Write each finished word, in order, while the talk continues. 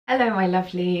Hello my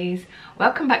lovelies,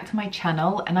 welcome back to my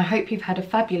channel and I hope you've had a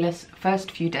fabulous first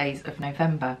few days of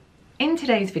November. In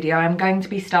today's video I'm going to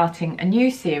be starting a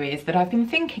new series that I've been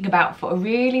thinking about for a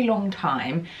really long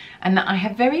time and that I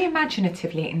have very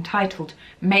imaginatively entitled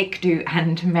Make, Do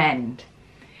and Mend.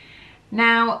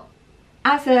 Now,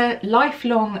 as a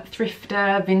lifelong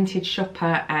thrifter, vintage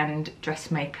shopper and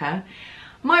dressmaker,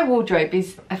 my wardrobe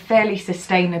is a fairly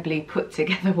sustainably put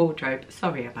together wardrobe.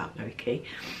 Sorry about Loki.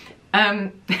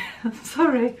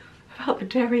 Sorry about the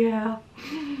derriere.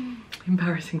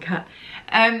 Embarrassing cat.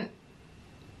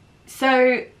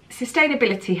 So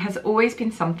sustainability has always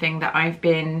been something that I've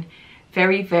been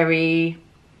very, very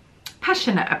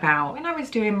passionate about. When I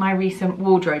was doing my recent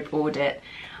wardrobe audit,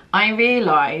 I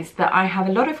realised that I have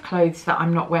a lot of clothes that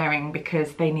I'm not wearing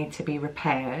because they need to be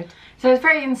repaired. So I was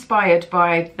very inspired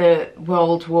by the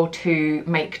World War II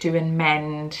Make, Do and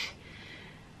Mend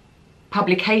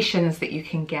publications that you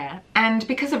can get, and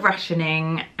because of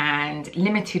rationing and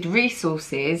limited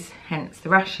resources, hence the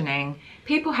rationing,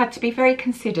 people had to be very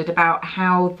considered about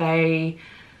how they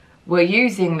were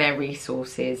using their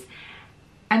resources.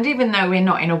 And even though we're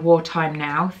not in a wartime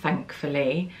now,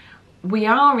 thankfully, we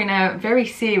are in a very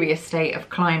serious state of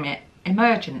climate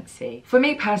emergency. For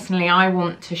me personally, I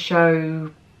want to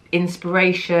show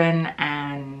inspiration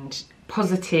and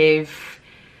positive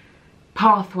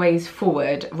pathways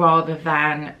forward rather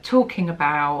than talking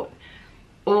about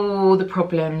all the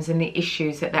problems and the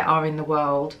issues that there are in the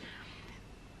world.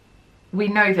 We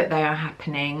know that they are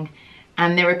happening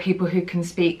and there are people who can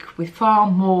speak with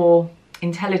far more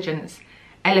intelligence,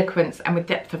 eloquence and with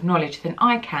depth of knowledge than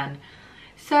I can.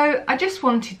 So I just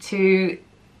wanted to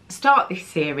start this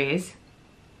series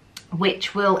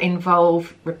which will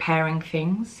involve repairing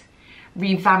things,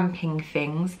 revamping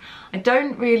things. I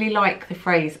don't really like the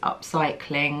phrase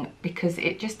upcycling because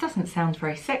it just doesn't sound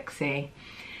very sexy.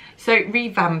 So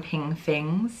revamping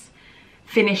things,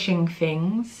 finishing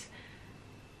things,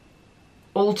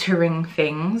 altering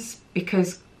things,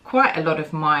 because quite a lot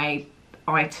of my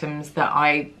items that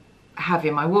I have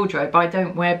in my wardrobe I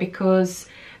don't wear because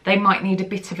they might need a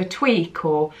bit of a tweak,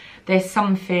 or there's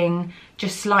something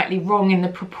just slightly wrong in the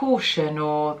proportion,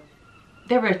 or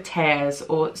there are tears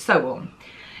or so on.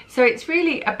 So it's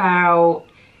really about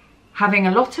having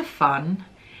a lot of fun,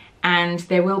 and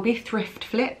there will be thrift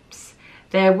flips,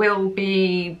 there will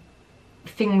be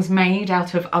things made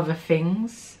out of other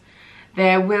things,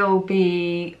 there will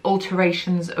be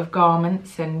alterations of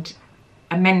garments and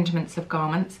amendments of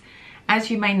garments. As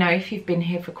you may know, if you've been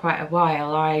here for quite a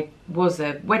while, I was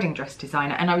a wedding dress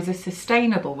designer and I was a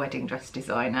sustainable wedding dress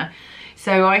designer.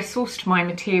 So I sourced my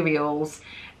materials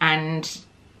and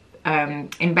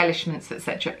embellishments,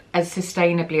 etc., as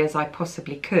sustainably as I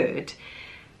possibly could.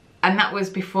 And that was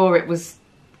before it was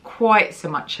quite so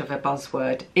much of a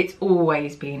buzzword. It's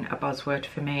always been a buzzword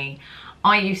for me.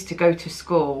 I used to go to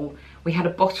school, we had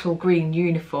a bottle green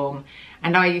uniform,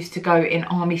 and I used to go in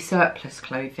army surplus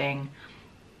clothing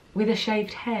with a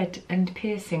shaved head and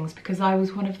piercings because I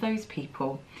was one of those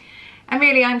people. And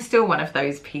really, I'm still one of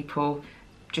those people,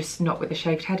 just not with a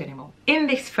shaved head anymore. In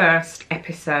this first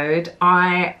episode,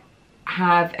 I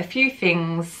have a few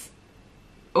things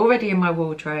already in my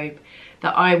wardrobe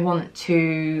that I want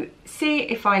to see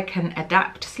if I can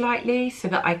adapt slightly so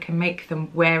that I can make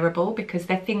them wearable, because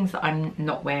they're things that I'm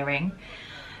not wearing.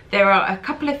 There are a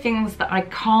couple of things that I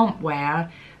can't wear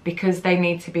because they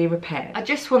need to be repaired. I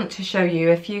just want to show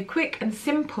you a few quick and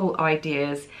simple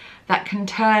ideas that can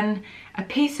turn a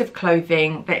piece of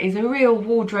clothing that is a real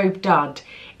wardrobe dud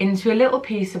into a little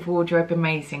piece of wardrobe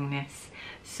amazingness.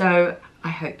 So I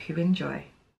hope you enjoy.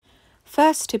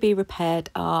 First to be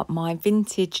repaired are my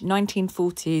vintage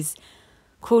 1940s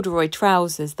corduroy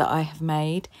trousers that I have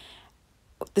made.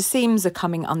 The seams are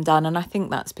coming undone and I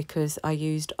think that's because I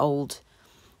used old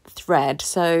thread,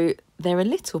 so they're a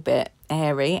little bit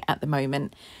airy at the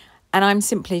moment, and I'm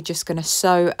simply just going to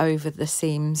sew over the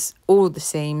seams, all the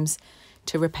seams,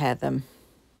 to repair them.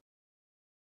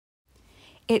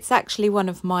 It's actually one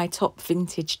of my top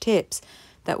vintage tips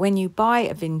that when you buy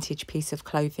a vintage piece of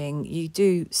clothing, you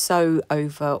do sew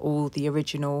over all the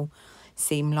original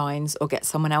seam lines or get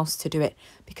someone else to do it,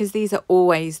 because these are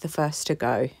always the first to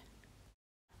go.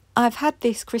 I've had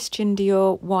this Christian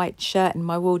Dior white shirt in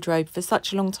my wardrobe for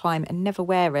such a long time and never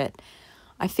wear it.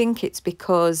 I think it's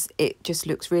because it just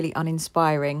looks really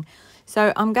uninspiring.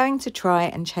 So I'm going to try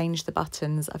and change the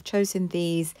buttons. I've chosen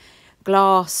these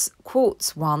glass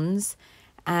quartz ones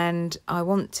and I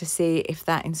want to see if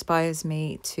that inspires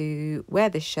me to wear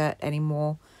this shirt any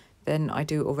more than I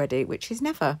do already, which is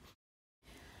never.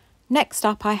 Next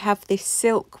up, I have this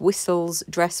silk whistles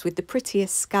dress with the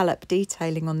prettiest scallop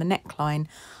detailing on the neckline.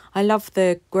 I love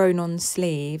the grown on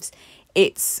sleeves.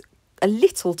 It's a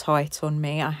little tight on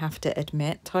me, I have to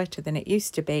admit, tighter than it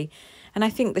used to be. And I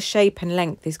think the shape and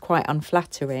length is quite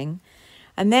unflattering.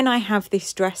 And then I have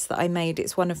this dress that I made.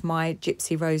 It's one of my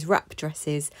Gypsy Rose wrap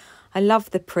dresses. I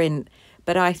love the print,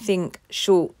 but I think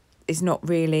short is not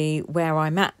really where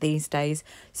I'm at these days.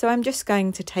 So I'm just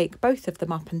going to take both of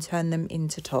them up and turn them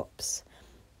into tops.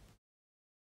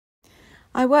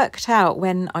 I worked out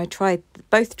when I tried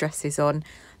both dresses on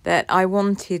that I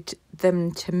wanted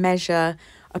them to measure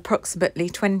approximately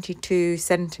 22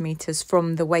 centimetres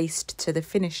from the waist to the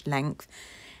finished length.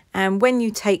 And when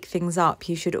you take things up,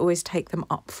 you should always take them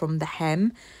up from the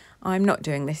hem. I'm not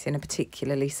doing this in a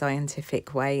particularly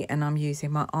scientific way, and I'm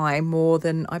using my eye more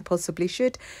than I possibly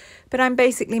should. But I'm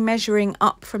basically measuring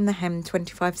up from the hem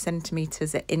 25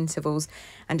 centimetres at intervals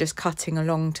and just cutting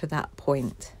along to that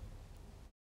point.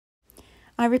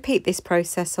 I repeat this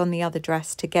process on the other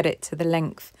dress to get it to the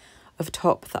length of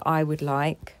top that I would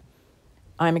like.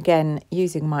 I'm again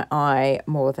using my eye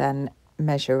more than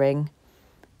measuring.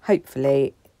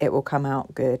 Hopefully it will come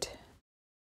out good.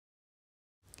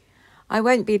 I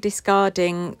won't be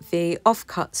discarding the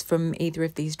offcuts from either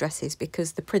of these dresses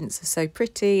because the prints are so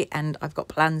pretty and I've got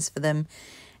plans for them.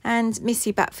 And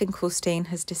Missy Bat-Finkelstein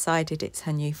has decided it's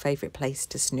her new favourite place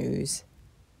to snooze.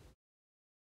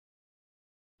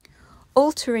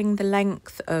 Altering the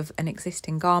length of an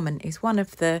existing garment is one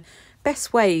of the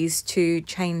best ways to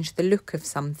change the look of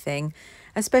something,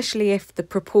 especially if the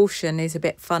proportion is a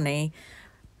bit funny.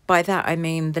 By that I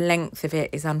mean the length of it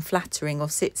is unflattering or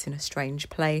sits in a strange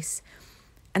place.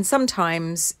 And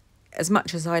sometimes, as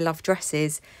much as I love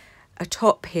dresses, a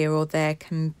top here or there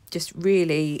can just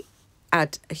really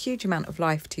add a huge amount of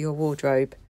life to your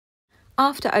wardrobe.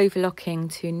 After overlocking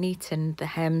to neaten the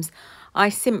hems, I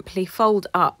simply fold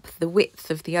up the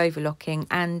width of the overlocking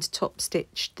and top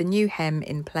stitch the new hem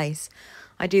in place.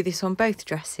 I do this on both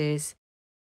dresses.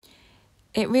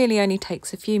 It really only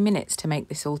takes a few minutes to make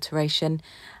this alteration,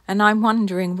 and I'm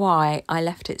wondering why I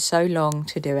left it so long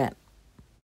to do it.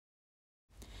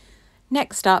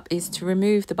 Next up is to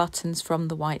remove the buttons from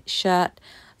the white shirt.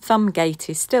 Thumb gate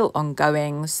is still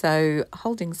ongoing, so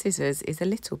holding scissors is a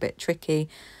little bit tricky,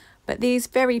 but these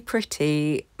very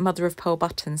pretty mother of pearl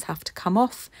buttons have to come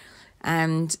off,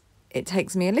 and it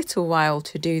takes me a little while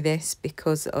to do this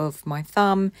because of my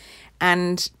thumb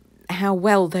and how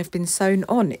well they've been sewn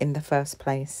on in the first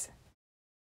place.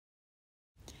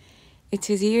 It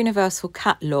is a universal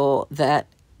cat law that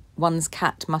one's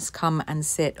cat must come and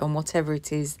sit on whatever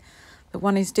it is that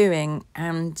one is doing,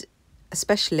 and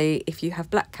especially if you have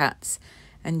black cats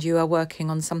and you are working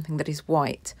on something that is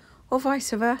white, or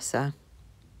vice versa.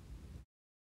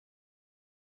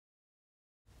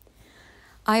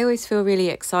 I always feel really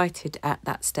excited at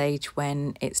that stage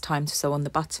when it's time to sew on the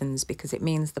buttons because it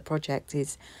means the project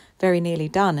is very nearly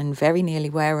done and very nearly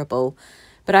wearable.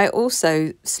 But I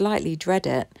also slightly dread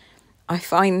it. I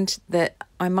find that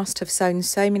I must have sewn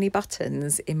so many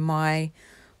buttons in my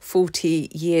 40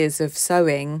 years of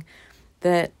sewing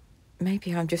that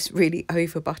maybe I'm just really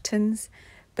over buttons.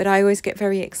 But I always get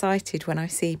very excited when I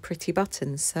see pretty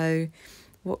buttons, so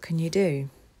what can you do?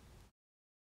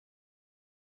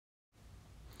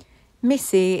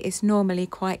 Missy is normally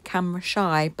quite camera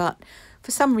shy, but for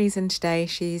some reason today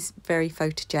she's very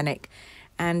photogenic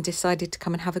and decided to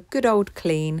come and have a good old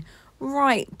clean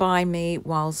right by me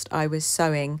whilst I was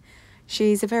sewing.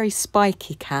 She's a very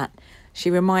spiky cat.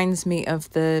 She reminds me of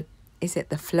is it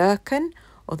the Flurken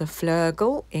or the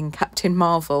Flurgle in Captain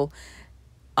Marvel?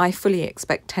 I fully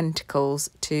expect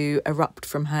tentacles to erupt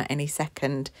from her any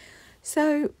second.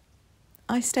 So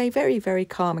I stay very, very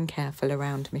calm and careful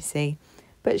around Missy.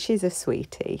 But she's a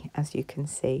sweetie, as you can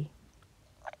see.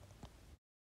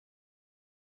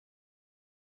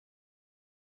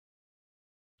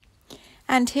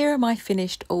 And here are my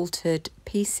finished altered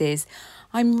pieces.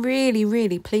 I'm really,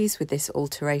 really pleased with this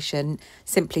alteration,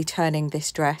 simply turning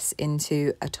this dress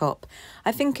into a top.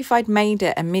 I think if I'd made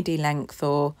it a midi length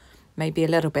or maybe a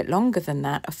little bit longer than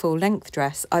that, a full length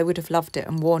dress, I would have loved it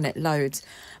and worn it loads.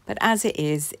 But as it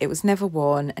is, it was never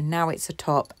worn and now it's a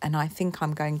top, and I think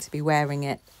I'm going to be wearing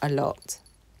it a lot.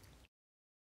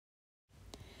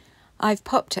 I've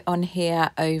popped it on here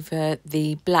over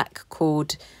the black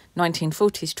cord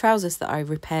 1940s trousers that I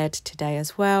repaired today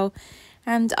as well.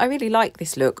 And I really like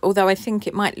this look, although I think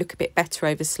it might look a bit better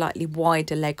over slightly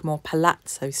wider leg, more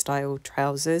palazzo style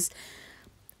trousers.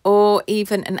 Or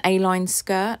even an A-line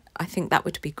skirt, I think that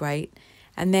would be great.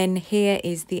 And then here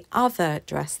is the other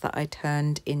dress that I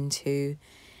turned into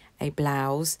a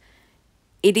blouse.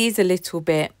 It is a little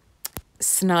bit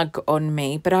snug on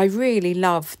me, but I really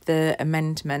love the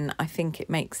amendment. I think it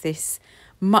makes this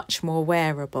much more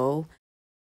wearable.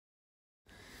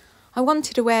 I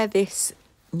wanted to wear this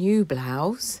new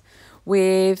blouse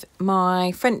with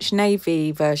my French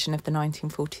navy version of the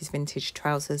 1940s vintage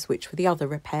trousers, which were the other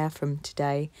repair from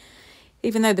today.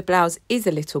 Even though the blouse is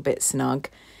a little bit snug,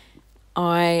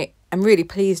 I am really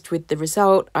pleased with the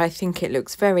result. I think it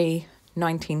looks very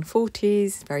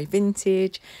 1940s, very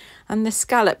vintage, and the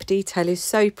scallop detail is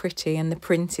so pretty and the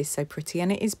print is so pretty,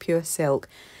 and it is pure silk.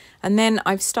 And then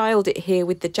I've styled it here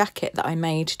with the jacket that I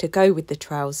made to go with the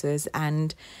trousers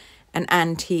and an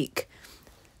antique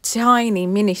tiny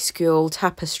minuscule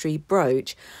tapestry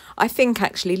brooch. I think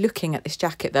actually looking at this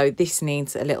jacket though, this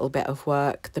needs a little bit of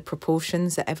work. The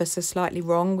proportions are ever so slightly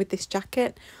wrong with this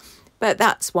jacket, but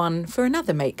that's one for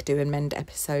another Make, Do and Mend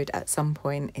episode at some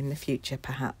point in the future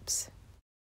perhaps.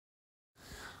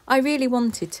 I really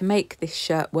wanted to make this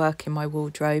shirt work in my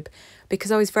wardrobe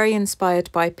because I was very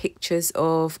inspired by pictures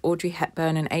of Audrey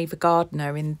Hepburn and Ava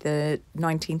Gardner in the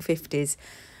 1950s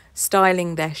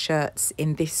styling their shirts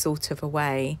in this sort of a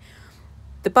way.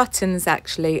 The buttons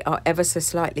actually are ever so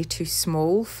slightly too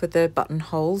small for the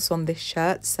buttonholes on this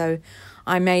shirt, so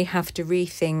I may have to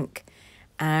rethink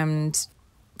and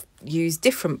use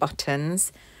different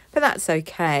buttons, but that's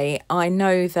okay. I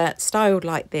know that styled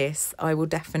like this, I will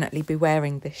definitely be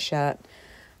wearing this shirt.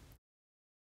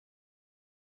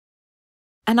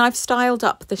 And I've styled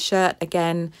up the shirt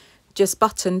again, just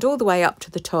buttoned all the way up to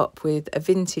the top with a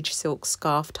vintage silk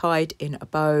scarf tied in a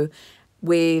bow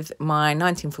with my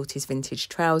 1940s vintage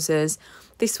trousers.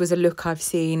 This was a look I've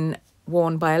seen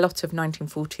worn by a lot of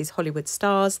 1940s Hollywood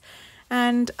stars,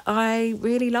 and I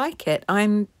really like it.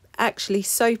 I'm actually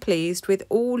so pleased with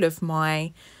all of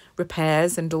my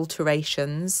repairs and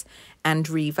alterations and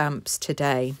revamps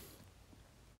today.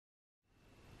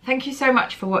 Thank you so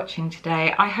much for watching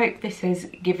today. I hope this has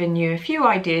given you a few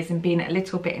ideas and been a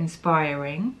little bit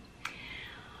inspiring.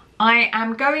 I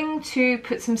am going to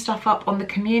put some stuff up on the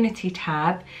community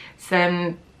tab,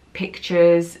 some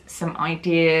pictures, some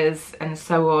ideas and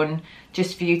so on,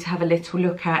 just for you to have a little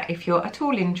look at if you're at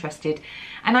all interested.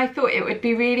 And I thought it would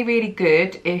be really, really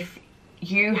good if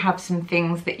you have some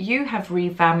things that you have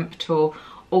revamped or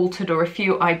altered, or a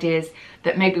few ideas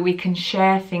that maybe we can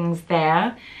share things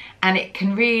there. And it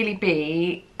can really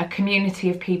be a community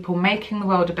of people making the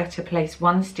world a better place,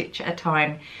 one stitch at a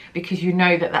time, because you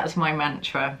know that that's my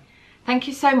mantra. Thank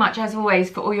you so much, as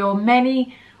always, for all your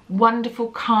many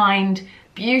wonderful, kind,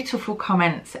 beautiful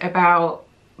comments about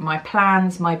my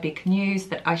plans, my big news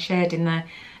that I shared in the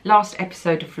last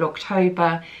episode of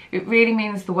Vlogtober. It really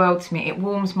means the world to me. It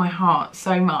warms my heart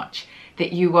so much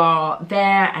that you are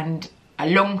there and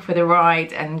along for the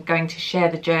ride and going to share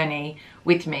the journey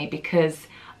with me, because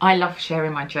I love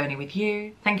sharing my journey with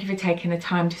you. Thank you for taking the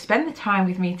time to spend the time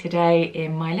with me today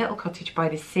in my little cottage by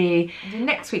the sea. And in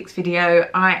next week's video,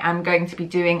 I am going to be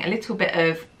doing a little bit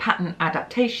of pattern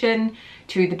adaptation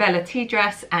to the Bella tea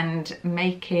dress and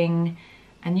making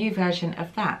a new version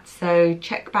of that. So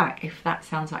check back if that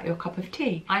sounds like your cup of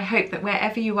tea. I hope that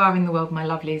wherever you are in the world, my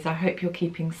lovelies, I hope you're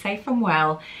keeping safe and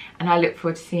well, and I look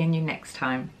forward to seeing you next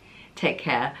time. Take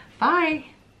care. Bye.